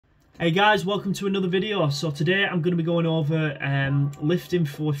Hey guys, welcome to another video. So today I'm going to be going over lifting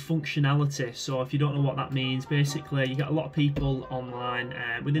for functionality. So if you don't know what that means, basically you get a lot of people online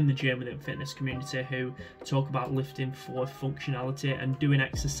within the gym, within the fitness community, who talk about lifting for functionality and doing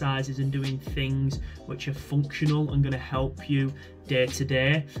exercises and doing things which are functional and going to help you day to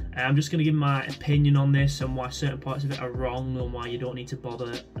day. I'm just going to give my opinion on this and why certain parts of it are wrong and why you don't need to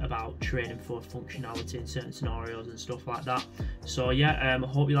bother about training for functionality in certain scenarios and stuff like that. So yeah, I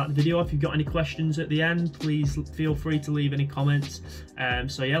hope you like the video. If you've got any questions at the end, please feel free to leave any comments.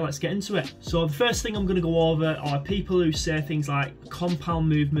 So yeah, let's get into it. So the first thing I'm going to go over are people who say things like compound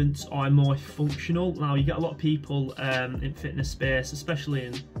movements are more functional. Now you get a lot of people in fitness space, especially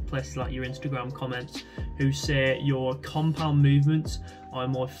in places like your Instagram comments, who say your compound movements are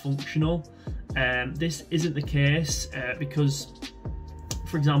more functional. This isn't the case because,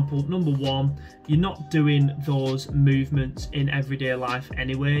 for example, number one, you're not doing those movements in everyday life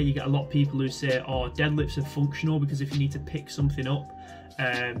anyway. You get a lot of people who say, oh, deadlifts are functional because if you need to pick something up,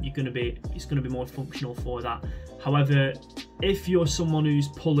 it's going to be more functional for that. However, if you're someone who's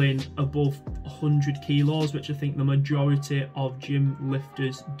pulling above 100 kilos, which I think the majority of gym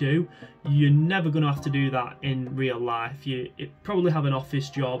lifters do, you're never going to have to do that in real life. You probably have an office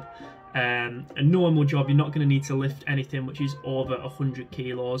job, a normal job. You're not going to need to lift anything which is over 100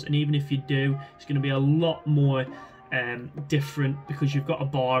 kilos, and even if you do, it's going to be a lot more different because you've got a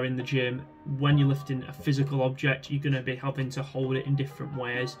bar in the gym. When you're lifting a physical object, you're going to be having to hold it in different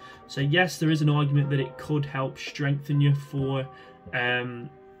ways. So yes, there is an argument that it could help strengthen you for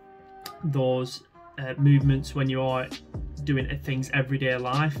those movements when you are doing things everyday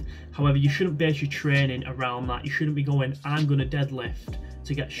life. However, you shouldn't base your training around that. You shouldn't be going, I'm going to deadlift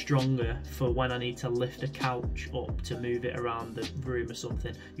to get stronger for when I need to lift a couch up to move it around the room or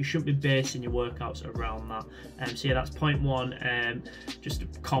something. You shouldn't be basing your workouts around that. So yeah, that's point one. Just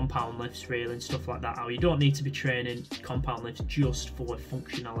compound lifts really and stuff like that. How you don't need to be training compound lifts just for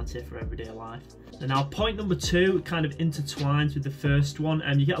functionality for everyday life. And now point number two kind of intertwines with the first one.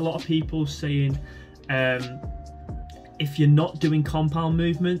 You get a lot of people saying if you're not doing compound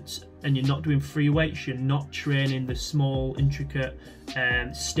movements and you're not doing free weights, you're not training the small, intricate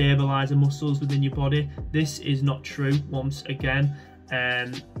stabilizer muscles within your body. This is not true, once again.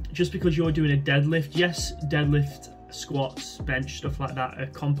 Just because you're doing a deadlift, yes, deadlift, squats, bench, stuff like that are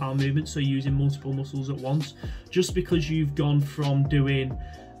compound movements, so you're using multiple muscles at once. Just because you've gone from doing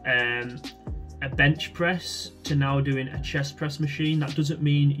a bench press to now doing a chest press machine, that doesn't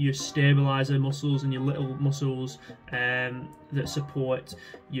mean your stabilizer muscles and your little muscles that support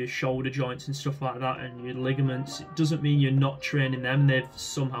your shoulder joints and stuff like that and your ligaments, it doesn't mean you're not training them. They've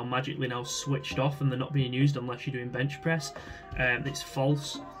somehow magically now switched off and they're not being used unless you're doing bench press. It's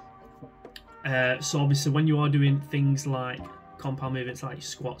false. So obviously when you are doing things like compound movements like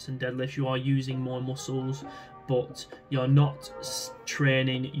squats and deadlifts, you are using more muscles, but you're not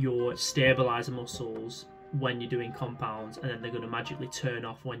training your stabilizer muscles when you're doing compounds, and then they're going to magically turn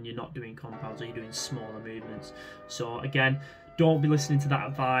off when you're not doing compounds or you're doing smaller movements. So again, don't be listening to that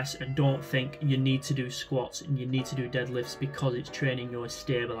advice and don't think you need to do squats and you need to do deadlifts because it's training your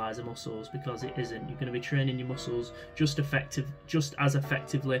stabilizer muscles, because it isn't. You're going to be training your muscles just as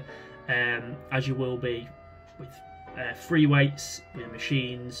effectively as you will be with free weights, with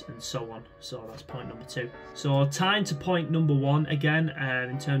machines and so on. So that's point number two. So tying to point number one again,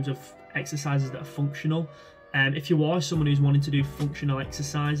 in terms of exercises that are functional, if you are someone who's wanting to do functional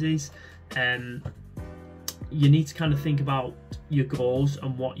exercises, you need to kind of think about your goals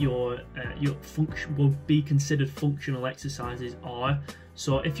and what your function will be considered functional exercises are.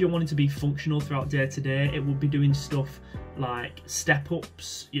 So if you're wanting to be functional throughout day to day, it will be doing stuff like step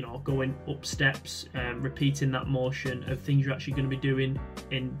ups, you know, going up steps, repeating that motion of things you're actually going to be doing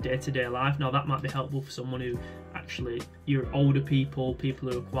in day-to-day life. Now that might be helpful for someone who actually, you're older people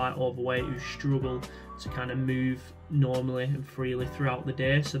who are quite overweight, who struggle to kind of move normally and freely throughout the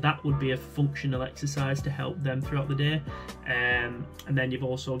day. So that would be a functional exercise to help them throughout the day. And then you've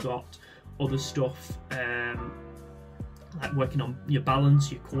also got other stuff like working on your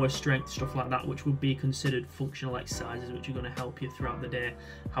balance, your core strength, stuff like that, which would be considered functional exercises, which are going to help you throughout the day.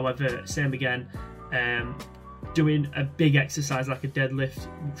 However, same again, doing a big exercise like a deadlift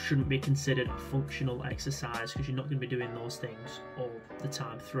shouldn't be considered a functional exercise because you're not going to be doing those things all the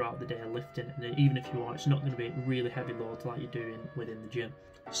time throughout the day lifting, and even if you are, it's not going to be really heavy loads like you're doing within the gym.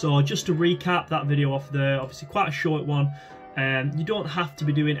 So just to recap that video off there, obviously quite a short one. You don't have to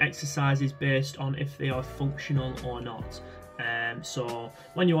be doing exercises based on if they are functional or not. So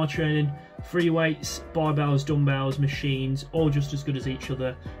when you are training, free weights, barbells, dumbbells, machines, all just as good as each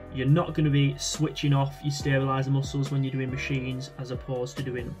other. You're not going to be switching off your stabilizer muscles when you're doing machines as opposed to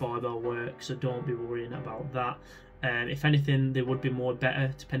doing barbell work, so don't be worrying about that. If anything, they would be more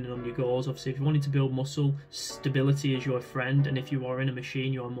better depending on your goals. Obviously, if you're wanting to build muscle, stability is your friend, and if you are in a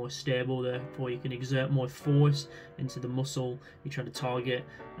machine, you are more stable, therefore you can exert more force into the muscle you're trying to target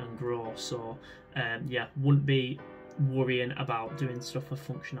and grow. So yeah, wouldn't be worrying about doing stuff for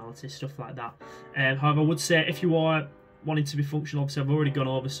functionality, stuff like that. However, I would say if you are wanting to be functional, obviously I've already gone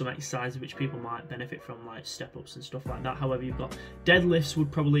over some exercises which people might benefit from, like step-ups and stuff like that. However, you've got deadlifts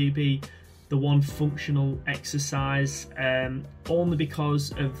would probably be the one functional exercise, only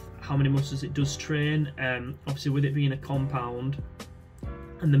because of how many muscles it does train. Obviously with it being a compound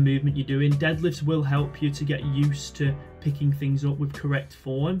and the movement you're doing, deadlifts will help you to get used to picking things up with correct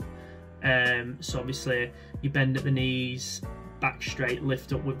form. So obviously you bend at the knees, back straight,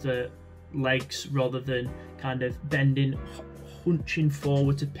 lift up with the legs rather than kind of bending, hunching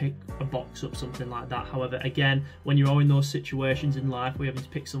forward to pick a box up, something like that. However, again, when you are in those situations in life where you're having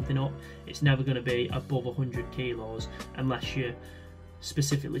to pick something up, it's never going to be above 100 kilos unless you're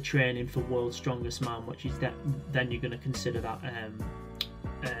specifically training for world's strongest man, which is that then you're going to consider that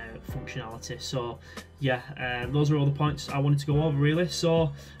functionality. So yeah, those are all the points I wanted to go over really.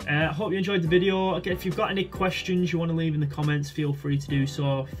 So I hope you enjoyed the video. Again, if you've got any questions you want to leave in the comments, feel free to do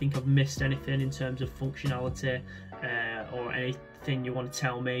so. If you think I've missed anything in terms of functionality or anything you want to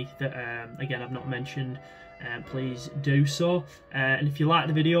tell me that again I've not mentioned, please do so. And if you like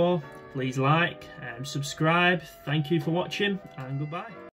the video, please like and subscribe. Thank you for watching, and goodbye.